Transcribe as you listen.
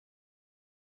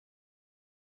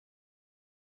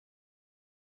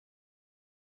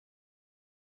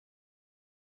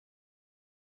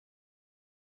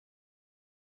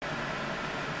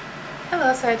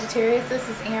Hello Sagittarius, this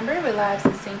is Amber with Lives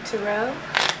in Sync Tarot.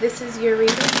 This is your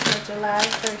reading for July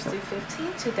 1st through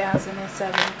 15th,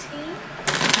 2017.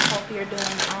 I hope you're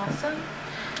doing awesome.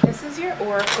 This is your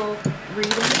oracle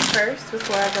reading first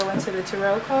before I go into the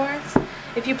tarot cards.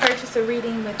 If you purchase a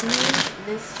reading with me,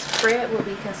 this spread will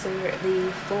be considered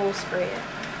the full spread.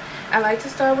 I like to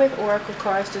start with oracle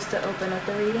cards just to open up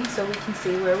the reading so we can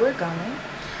see where we're going.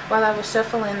 While I was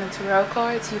shuffling the tarot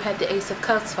cards, you had the Ace of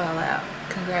Cups fall out.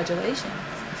 Congratulations.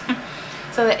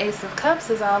 So the Ace of Cups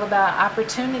is all about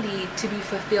opportunity to be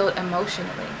fulfilled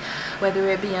emotionally, whether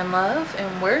it be in love,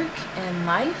 in work, in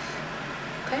life.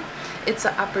 Okay? It's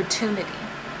an opportunity,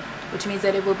 which means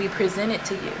that it will be presented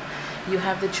to you. You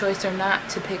have the choice or not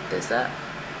to pick this up.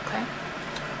 Okay?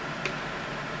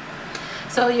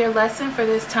 So your lesson for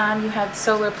this time, you have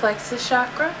solar plexus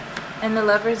chakra and the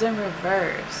Lovers in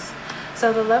reverse.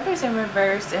 So the Lovers in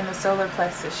reverse and the solar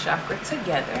plexus chakra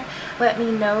together let me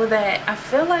know that I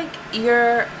feel like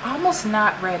you're almost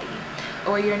not ready,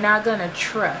 or you're not going to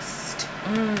trust.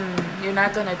 You're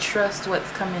not going to trust what's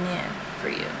coming in for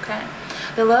you, okay?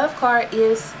 The Love card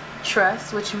is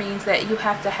trust, which means that you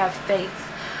have to have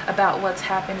faith about what's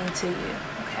happening to you,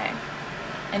 okay?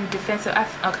 And defensive,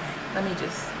 okay, let me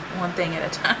just one thing at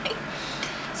a time.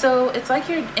 So it's like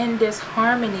you're in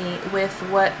disharmony with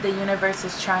what the universe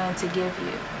is trying to give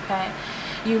you, okay?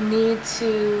 You need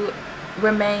to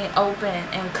remain open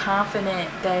and confident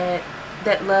that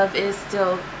love is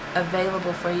still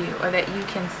available for you, or that you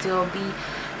can still be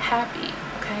happy,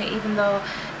 okay? Even though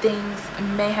things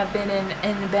may have been in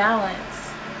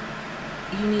imbalance,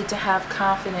 you need to have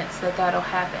confidence that that'll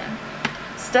happen.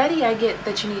 Study, I get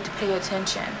that you need to pay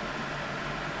attention.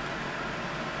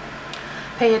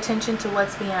 Pay attention to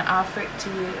what's being offered to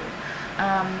you.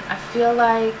 I feel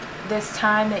like this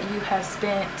time that you have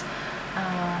spent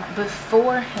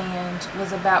beforehand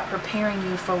was about preparing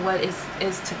you for what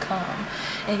is to come.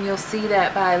 And you'll see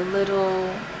that by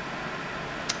little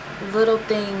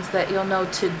things that you'll know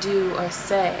to do or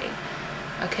say.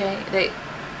 Okay?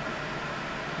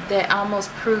 That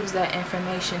almost proves that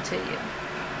information to you.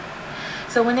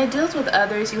 So when it deals with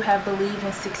others, you have believe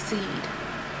and succeed.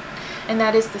 And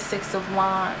that is the Six of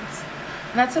Wands.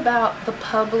 And that's about the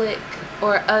public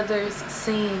or others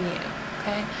seeing you,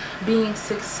 okay? Being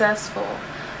successful.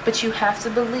 But you have to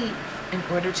believe in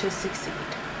order to succeed,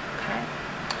 okay?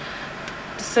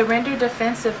 Surrender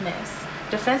defensiveness.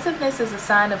 Defensiveness is a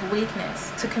sign of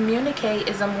weakness. To communicate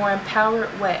is a more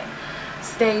empowered way.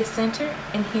 Stay centered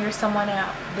and hear someone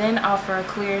out. Then offer a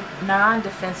clear,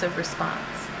 non-defensive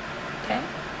response, okay?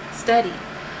 Study.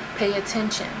 Pay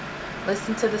attention.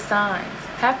 Listen to the signs.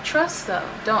 Have trust though.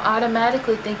 Don't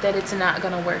automatically think that it's not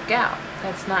going to work out.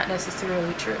 That's not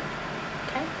necessarily true.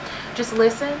 Okay? Just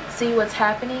listen, see what's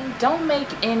happening. Don't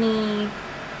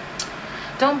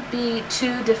be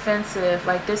too defensive,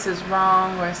 like this is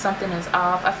wrong or something is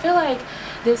off. I feel like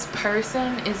this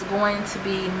person is going to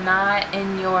be not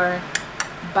in your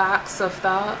box of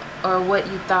thought or what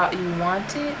you thought you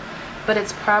wanted, but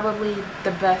it's probably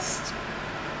the best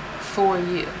for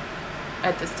you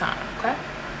at this time, okay?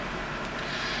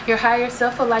 Your higher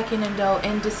self will like an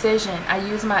indecision. I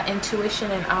use my intuition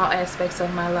in all aspects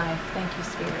of my life. Thank you,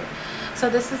 Spirit.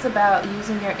 So this is about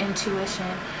using your intuition,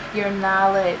 your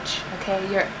knowledge,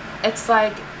 okay? It's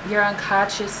like your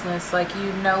unconsciousness, like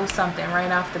you know something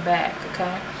right off the bat,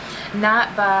 okay?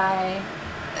 Not by,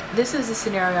 this is the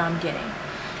scenario I'm getting.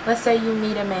 Let's say you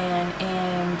meet a man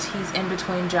and he's in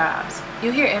between jobs. You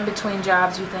hear in between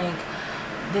jobs, you think,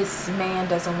 this man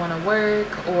doesn't want to work,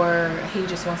 or he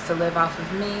just wants to live off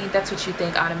of me. That's what you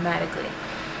think automatically.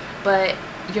 But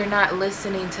you're not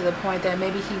listening to the point that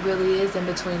maybe he really is in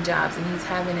between jobs and he's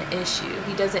having an issue.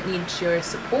 He doesn't need your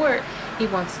support. He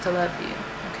wants to love you.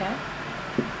 Okay?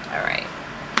 All right.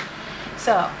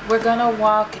 So we're going to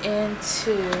walk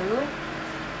into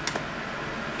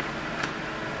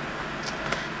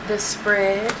the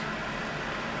spread.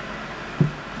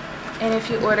 And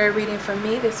if you order a reading from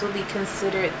me, this will be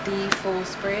considered the full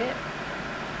spread.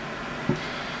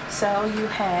 So you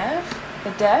have the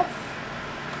Death,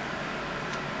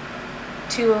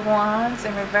 Two of Wands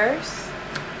in reverse,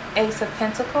 Ace of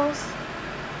Pentacles,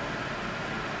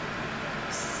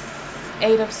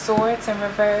 Eight of Swords in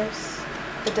reverse,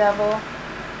 the Devil,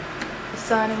 the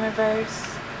Sun in reverse,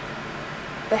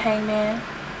 the Hangman,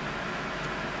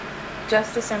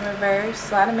 Justice in reverse.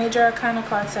 A lot of major arcana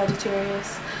cards,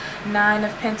 Sagittarius. Nine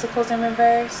of Pentacles in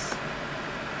reverse,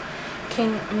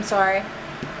 Queen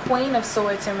of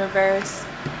Swords in reverse,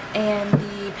 and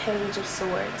the Page of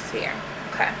Swords here.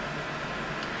 Okay.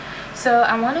 So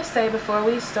I want to say before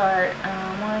we start,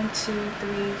 1, 2,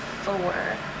 3,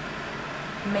 4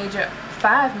 major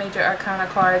 5 major arcana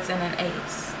cards and an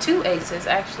ace. 2 aces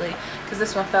actually, because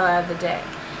this one fell out of the deck.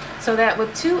 So that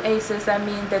with 2 aces, that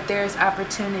means that there's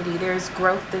opportunity, there's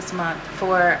growth this month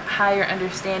for higher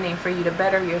understanding for you to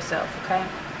better yourself, okay?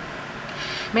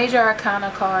 Major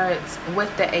arcana cards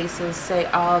with the aces say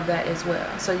all that as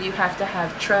well. So you have to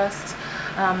have trust.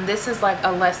 This is like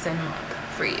a lesson month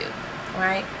for you,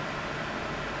 right?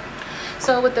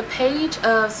 So with the Page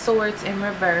of Swords in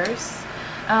reverse,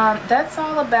 that's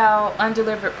all about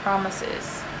undelivered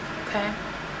promises, okay?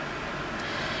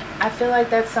 I feel like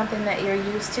that's something that you're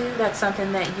used to. That's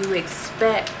something that you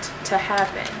expect to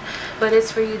happen. But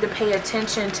it's for you to pay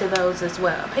attention to those as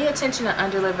well. Pay attention to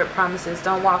undelivered promises.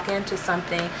 Don't walk into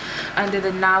something under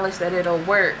the knowledge that it'll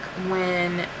work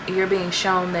when you're being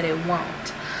shown that it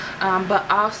won't. But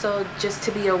also just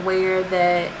to be aware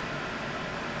that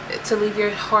to leave your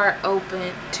heart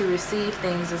open to receive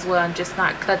things as well, and just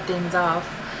not cut things off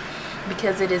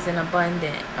because it isn't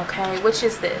abundant, okay? Which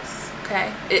is this,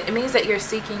 okay? It means that you're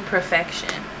seeking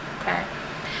perfection, okay?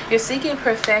 You're seeking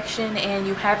perfection and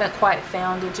you haven't quite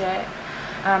found it yet.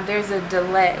 There's a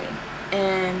delay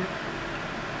in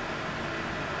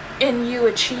you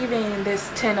achieving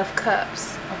this 10 of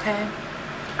Cups, okay?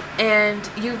 And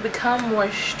you've become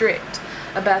more strict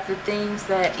about the things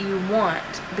that you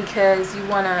want because you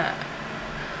want to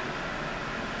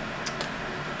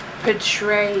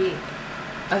portray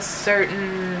a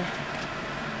certain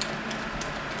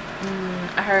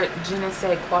I heard je ne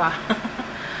sais quoi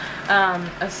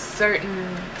a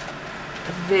certain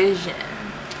vision,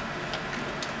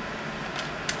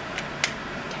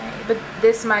 okay? But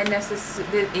this might this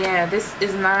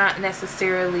is not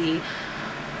necessarily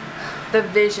the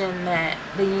vision that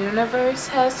the universe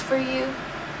has for you.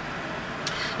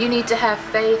 You need to have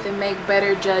faith and make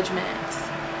better judgments.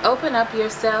 Open up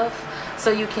yourself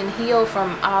so you can heal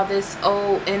from all this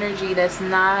old energy that's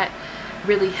not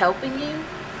really helping you,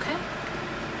 okay?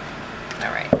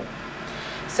 All right.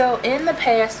 So in the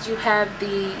past, you have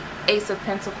the Ace of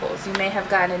Pentacles. You may have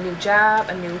gotten a new job,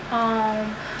 a new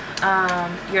home.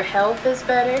 Your health is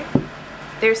better.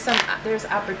 There's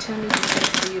opportunities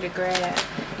for you to grab.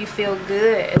 You feel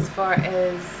good as far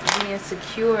as being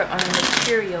secure on a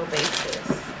material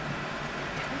basis.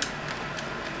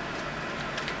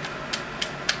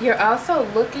 You're also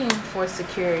looking for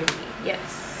security.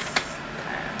 Yes.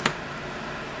 Okay.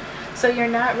 So you're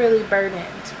not really burdened.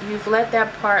 You've let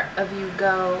that part of you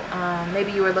go.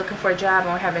 Maybe you were looking for a job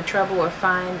and were having trouble or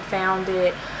found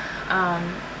it.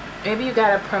 Maybe you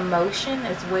got a promotion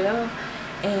as well,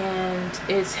 and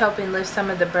it's helping lift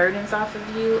some of the burdens off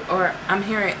of you. Or I'm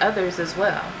hearing others as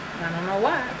well. I don't know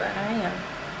why, but I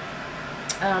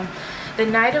am. The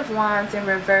Knight of Wands in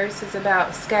reverse is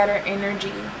about scattered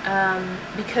energy,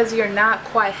 because you're not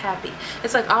quite happy.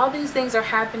 It's like all these things are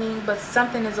happening, but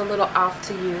something is a little off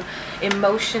to you.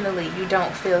 Emotionally, you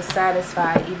don't feel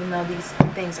satisfied even though these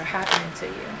things are happening to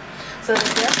you. So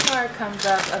the Death card comes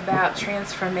up about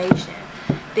transformation.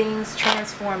 Things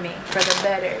transforming for the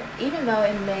better, even though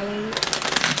it may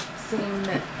seem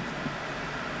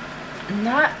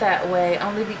not that way,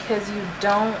 only because you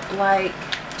don't like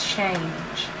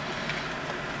change.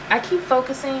 I keep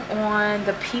focusing on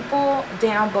the people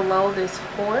down below this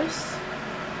horse,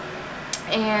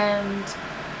 and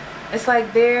it's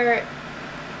like they're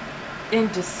in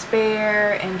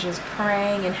despair and just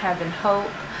praying and having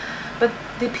hope, but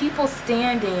the people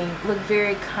standing look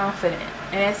very confident.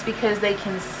 And it's because they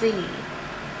can see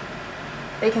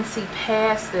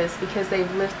past this, because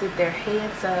they've lifted their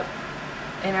heads up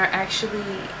and are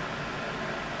actually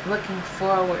looking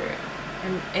forward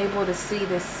and able to see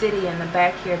this city in the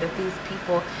back here that these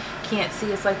people can't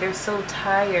see. It's like they're so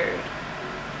tired.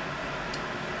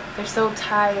 They're so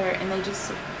tired, and they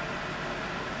just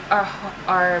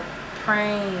are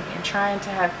praying and trying to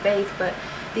have faith, but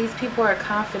these people are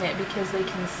confident because they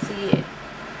can see it.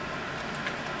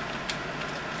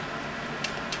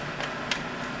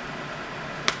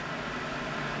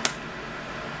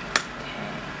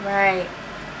 Right.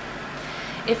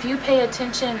 If you pay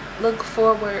attention, look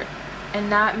forward, and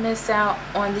not miss out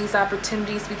on these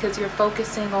opportunities because you're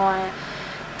focusing on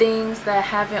things that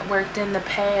haven't worked in the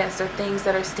past or things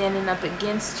that are standing up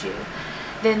against you,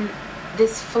 then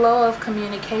this flow of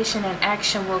communication and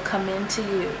action will come into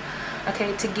you,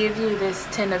 okay, to give you this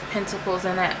 10 of Pentacles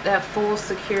and that full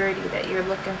security that you're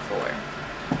looking for.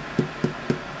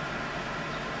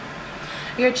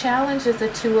 Your challenge is the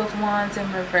 2 of Wands in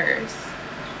reverse.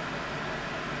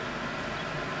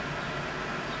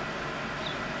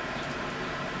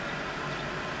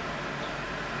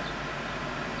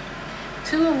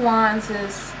 Two of Wands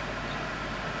is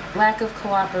lack of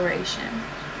cooperation.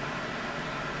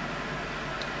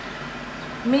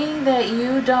 Meaning that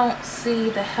you don't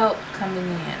see the help coming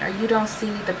in, or you don't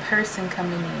see the person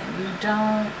coming in.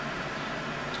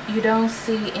 You don't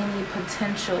see any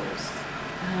potentials.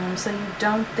 So you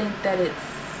don't think that it's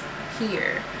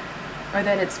here, or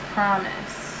that it's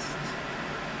promised.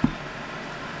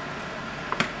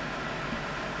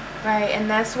 Right? And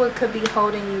that's what could be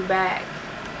holding you back.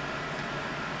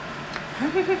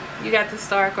 You got the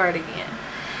Star card again.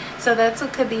 So that's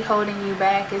what could be holding you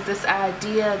back, is this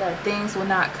idea that things will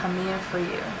not come in for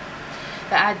you.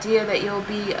 The idea that you'll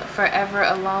be forever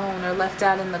alone or left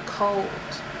out in the cold.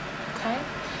 Okay?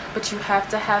 But you have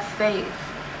to have faith.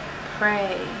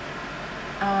 Pray.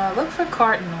 Look for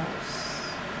cardinals.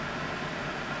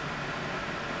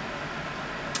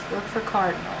 Look for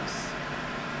cardinals.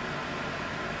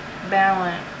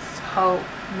 Balance, hope,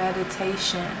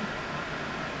 meditation.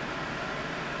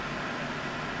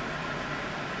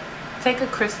 Take a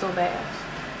crystal bath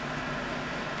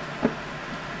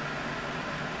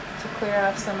to clear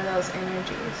off some of those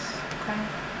energies, okay?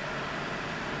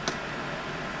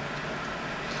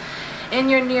 In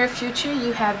your near future,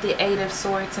 you have the Eight of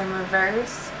Swords in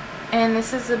reverse. And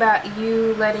this is about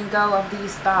you letting go of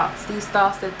these thoughts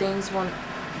that things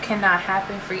cannot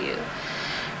happen for you.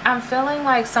 I'm feeling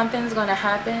like something's going to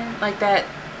happen, like that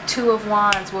Two of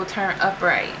Wands will turn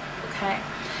upright, okay?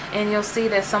 And you'll see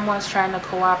that someone's trying to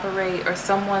cooperate, or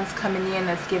someone's coming in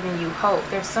that's giving you hope.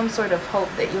 There's some sort of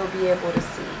hope that you'll be able to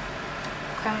see.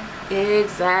 Okay?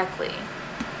 Exactly.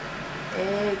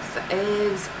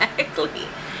 Exactly.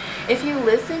 If you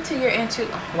listen to your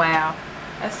intuition, wow,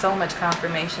 that's so much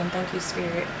confirmation. Thank you,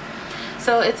 Spirit.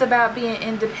 So it's about being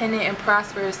independent and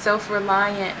prosperous,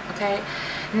 self-reliant, okay?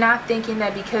 Not thinking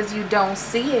that because you don't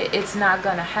see it, it's not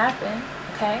going to happen,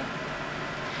 okay?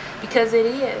 Because it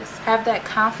is. Have that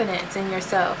confidence in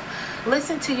yourself.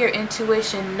 Listen to your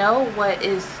intuition. Know what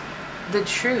is the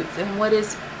truth and what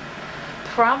is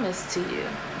promised to you.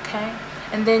 Okay?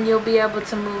 And then you'll be able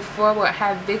to move forward,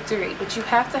 have victory. But you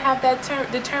have to have that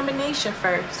determination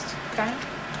first. Okay?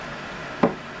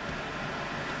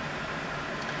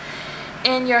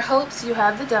 In your hopes, you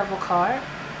have the Devil card.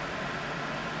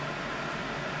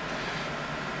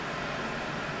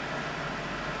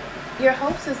 Your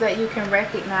hopes is that you can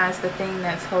recognize the thing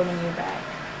that's holding you back.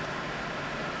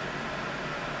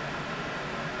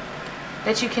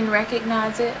 That you can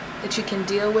recognize it, that you can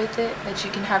deal with it, that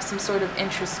you can have some sort of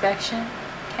introspection,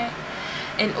 okay?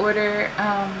 In order,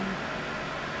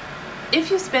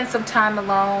 if you spend some time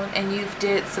alone and you've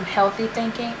did some healthy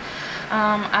thinking,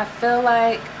 I feel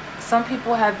like some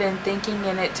people have been thinking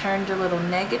and it turned a little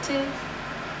negative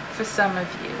for some of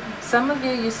you. Some of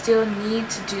you, you still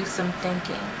need to do some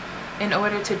thinking in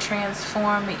order to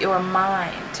transform your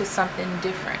mind to something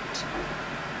different.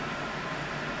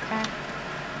 Okay?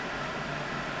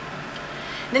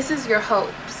 This is your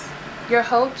hopes. Your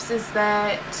hopes is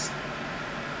that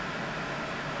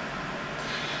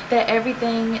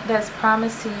everything that's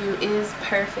promised to you is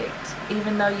perfect,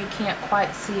 even though you can't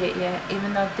quite see it yet,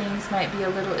 even though things might be a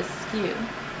little askew.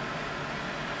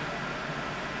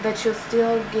 That you'll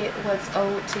still get what's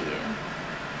owed to you.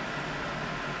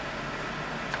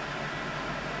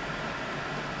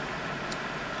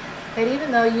 That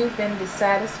even though you've been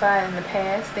dissatisfied in the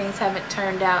past, things haven't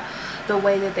turned out the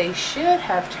way that they should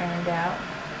have turned out,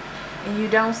 and you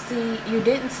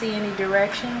didn't see any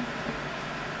direction,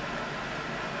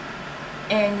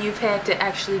 and you've had to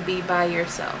actually be by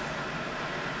yourself,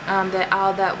 that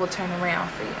all that will turn around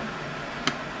for you.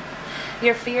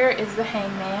 Your fear is the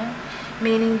Hangman,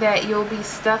 meaning that you'll be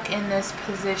stuck in this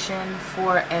position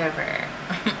forever,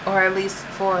 or at least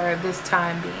for this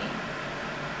time being.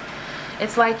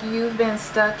 It's like you've been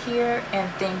stuck here and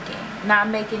thinking, not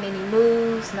making any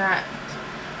moves, not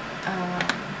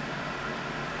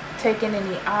taking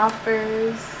any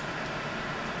offers.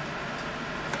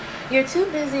 You're too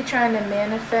busy trying to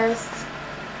manifest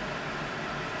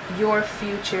your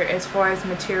future as far as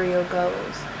material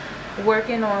goes.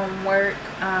 Working on work,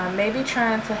 maybe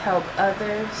trying to help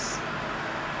others.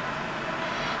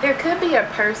 There could be a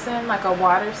person, like a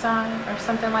water sign or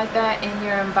something like that, in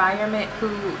your environment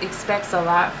who expects a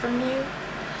lot from you.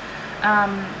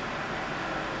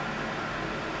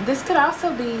 This could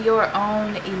also be your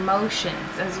own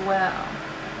emotions as well.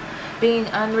 Being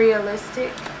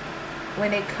unrealistic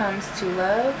when it comes to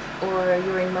love or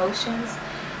your emotions,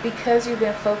 because you've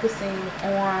been focusing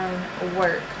on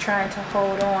work, trying to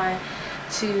hold on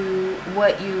to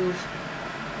what you've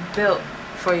built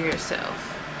for yourself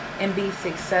and be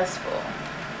successful.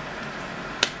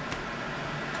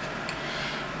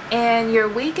 And your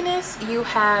weakness, you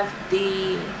have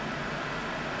the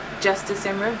Justice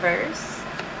in reverse.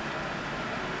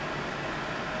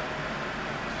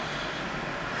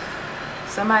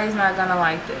 Somebody's not gonna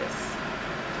like this.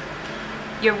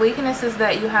 Your weakness is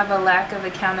that you have a lack of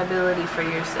accountability for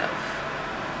yourself.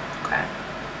 Okay.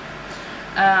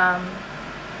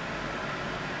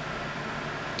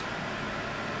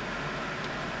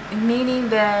 Meaning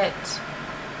that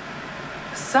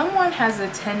someone has a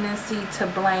tendency to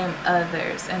blame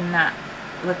others and not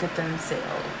look at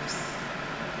themselves.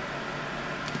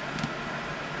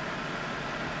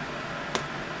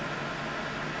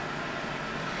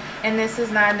 And this is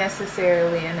not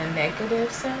necessarily in a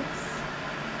negative sense.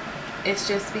 It's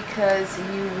just because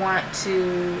you want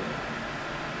to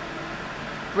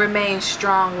remain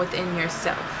strong within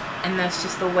yourself. And that's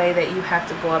just the way that you have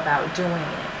to go about doing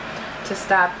it, to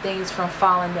stop things from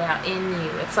falling down in you.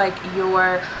 It's like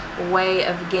your way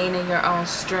of gaining your own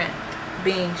strength,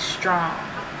 being strong.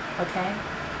 Okay?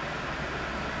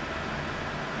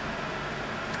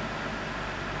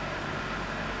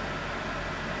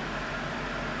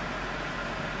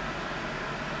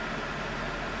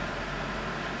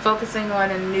 Focusing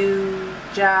on a new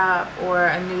job or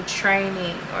a new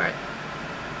training or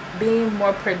being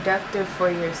more productive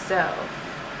for yourself.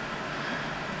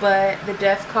 But the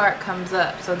death card comes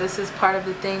up. So this is part of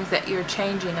the things that you're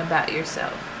changing about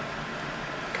yourself.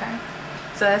 Okay?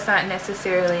 So that's not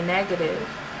necessarily negative.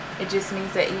 It just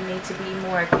means that you need to be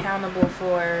more accountable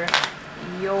for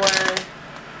your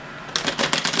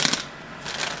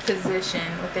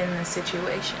position within the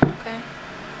situation. Okay?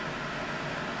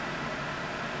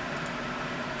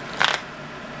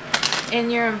 In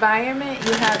your environment,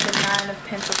 you have the Nine of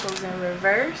Pentacles in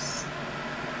reverse.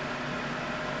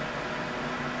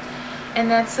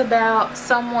 And that's about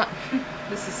someone,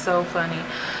 this is so funny.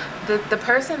 The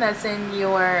person that's in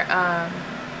your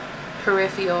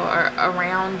peripheral or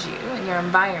around you, in your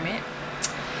environment,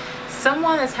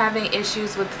 someone is having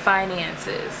issues with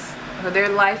finances. Or their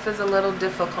life is a little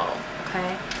difficult,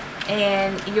 okay?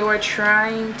 And you're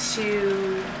trying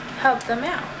to help them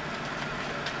out.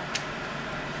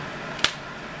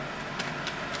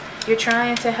 You're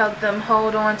trying to help them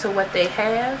hold on to what they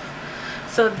have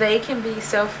so they can be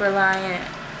self-reliant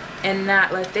and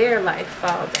not let their life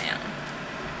fall down.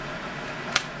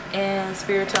 And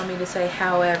Spirit told me to say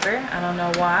however. I don't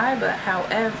know why, but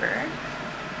however.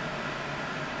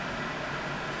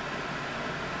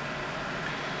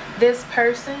 This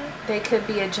person, they could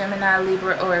be a Gemini,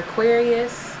 Libra, or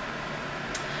Aquarius.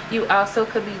 You also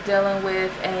could be dealing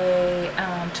with a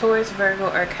Taurus,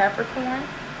 Virgo, or Capricorn.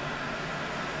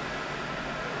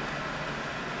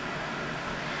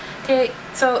 Okay,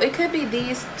 so it could be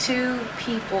these two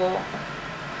people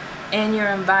in your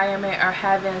environment are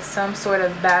having some sort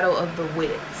of battle of the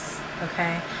wits,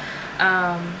 okay?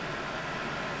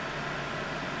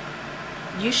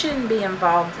 You shouldn't be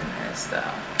involved in this,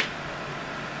 though.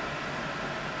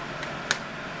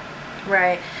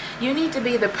 Right? You need to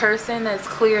be the person that's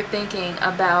clear thinking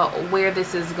about where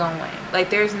this is going.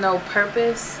 Like, there's no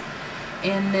purpose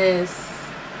in this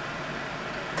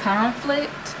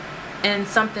conflict. And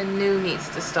something new needs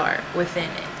to start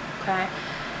within it, okay?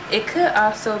 It could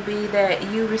also be that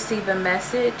you receive a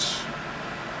message,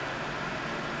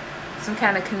 some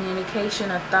kind of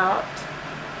communication or thought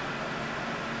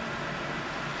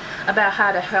about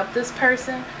how to help this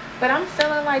person, but I'm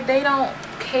feeling like they don't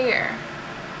care.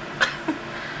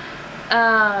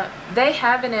 They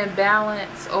have an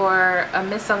imbalance or a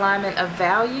misalignment of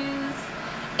values,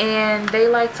 and they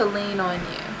like to lean on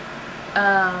you.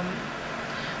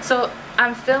 So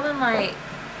I'm feeling like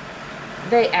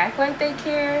they act like they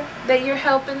care that you're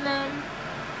helping them,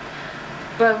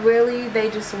 but really they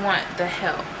just want the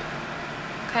help.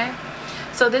 Okay?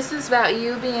 So this is about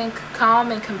you being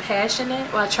calm and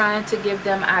compassionate while trying to give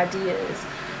them ideas,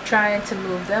 trying to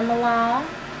move them along,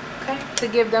 okay? To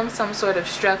give them some sort of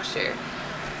structure.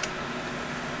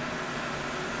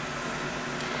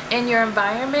 In your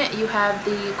environment, you have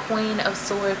the Queen of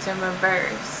Swords in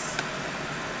reverse.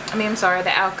 I'm sorry,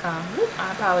 the outcome.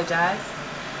 I apologize.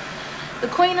 The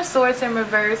Queen of Swords in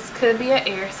reverse could be an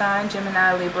air sign,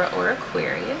 Gemini, Libra, or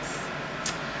Aquarius.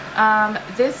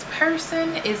 This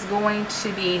person is going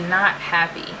to be not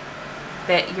happy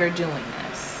that you're doing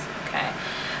this, okay?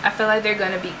 I feel like they're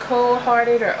going to be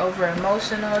cold-hearted or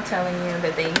over-emotional, telling you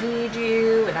that they need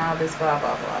you and all this blah,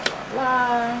 blah, blah, blah,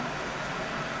 blah.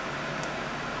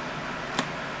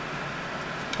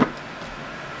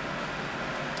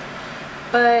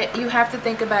 But you have to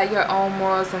think about your own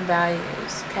morals and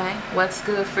values, okay? What's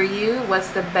good for you,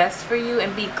 what's the best for you,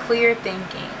 and be clear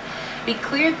thinking. Be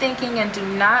clear thinking and do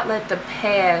not let the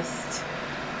past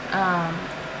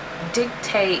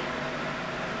dictate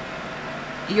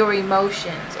your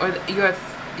emotions or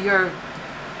your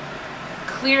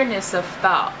clearness of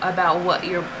thought about what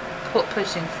you're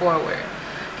pushing forward,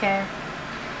 okay?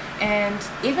 And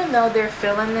even though they're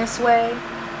feeling this way,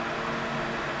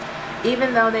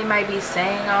 even though they might be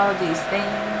saying all of these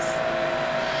things,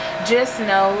 just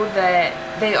know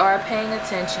that they are paying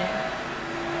attention.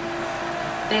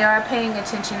 They are paying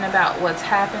attention about what's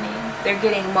happening. They're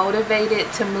getting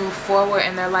motivated to move forward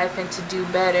in their life and to do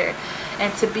better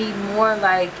and to be more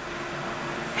like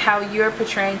how you're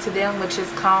portraying to them, which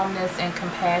is calmness and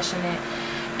compassionate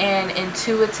and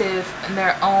intuitive in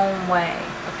their own way,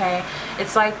 okay?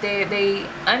 It's like they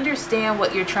understand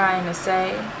what you're trying to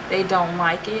say. They don't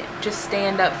like it. Just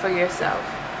stand up for yourself,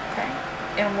 okay?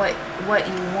 And what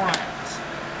you want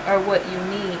or what you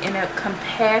need in a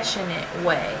compassionate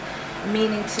way,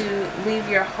 meaning to leave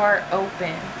your heart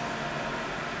open,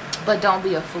 but don't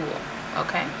be a fool,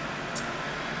 okay?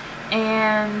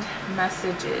 And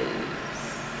messages.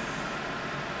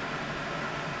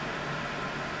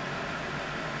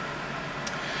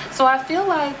 So I feel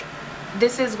like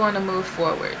this is going to move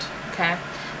forward, okay?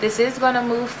 This is going to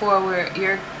move forward.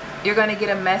 You're going to get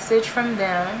a message from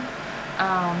them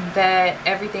that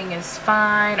everything is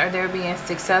fine or they're being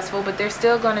successful, but they're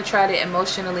still going to try to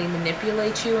emotionally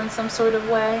manipulate you in some sort of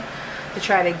way to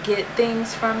try to get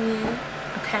things from you,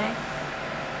 okay?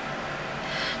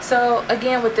 So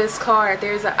again, with this card,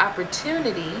 there's an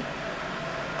opportunity.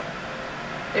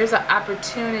 There's an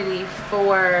opportunity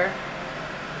for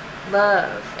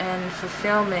love and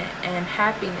fulfillment and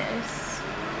happiness,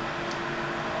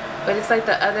 but it's like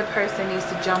the other person needs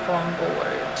to jump on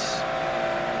board.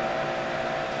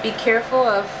 Be careful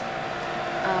of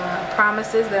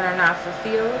promises that are not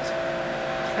fulfilled.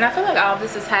 And I feel like all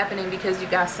this is happening because you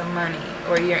got some money,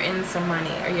 or you're in some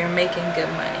money, or you're making good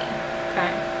money,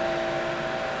 okay?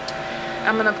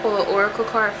 I'm gonna pull an oracle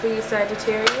card for you,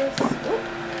 Sagittarius. Ooh.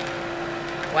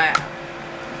 Wow.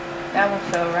 That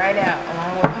one fell right out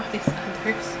along with all these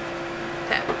others.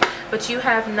 Okay. But you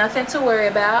have nothing to worry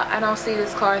about. I don't see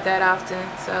this card that often,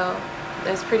 so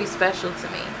that's pretty special to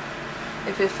me.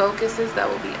 If it focuses, that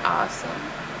would be awesome.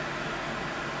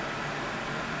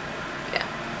 Yeah.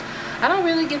 I don't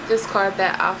really get this card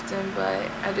that often, but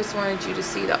I just wanted you to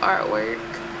see the artwork.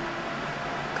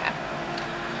 Okay.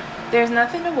 There's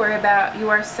nothing to worry about. You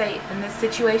are safe, and this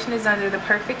situation is under the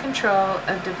perfect control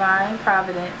of divine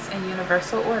providence and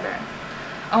universal order.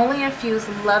 Only infuse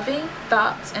loving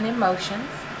thoughts and emotions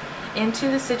into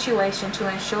the situation to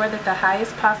ensure that the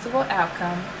highest possible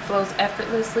outcome flows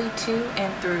effortlessly to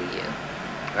and through you.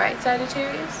 Right,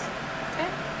 Sagittarius? Okay.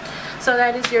 So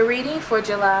that is your reading for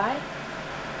July.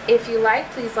 If you like,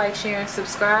 please like, share, and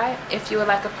subscribe. If you would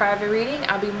like a private reading,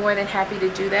 I'll be more than happy to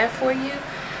do that for you.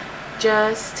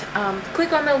 Just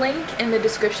click on the link in the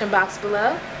description box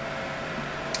below.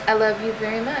 I love you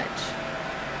very much.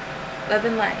 Love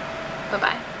and light.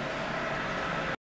 Bye-bye.